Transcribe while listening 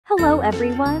Hello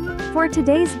everyone, for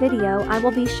today's video I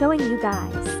will be showing you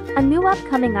guys a new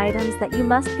upcoming items that you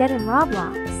must get in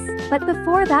Roblox. But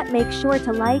before that, make sure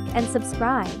to like and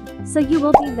subscribe, so you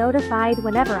will be notified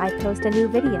whenever I post a new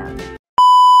video.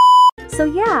 So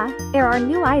yeah, there are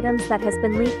new items that has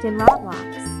been leaked in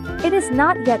Roblox. It is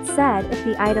not yet said if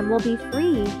the item will be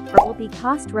free or will be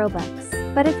cost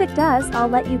Robux. But if it does, I'll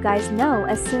let you guys know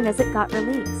as soon as it got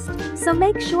released. So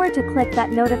make sure to click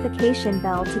that notification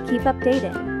bell to keep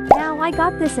updated. Now I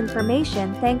got this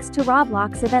information thanks to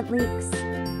Roblox event leaks.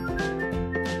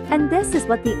 And this is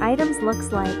what the items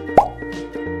looks like.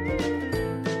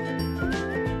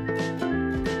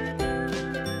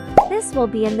 This will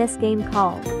be in this game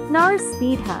called NARS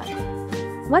Speed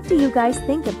Hug. What do you guys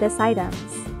think of this items?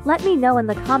 Let me know in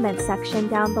the comment section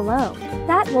down below.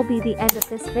 That will be the end of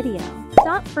this video.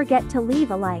 Don't forget to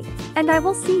leave a like, and I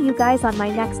will see you guys on my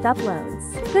next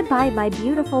uploads. Goodbye my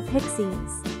beautiful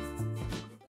pixies.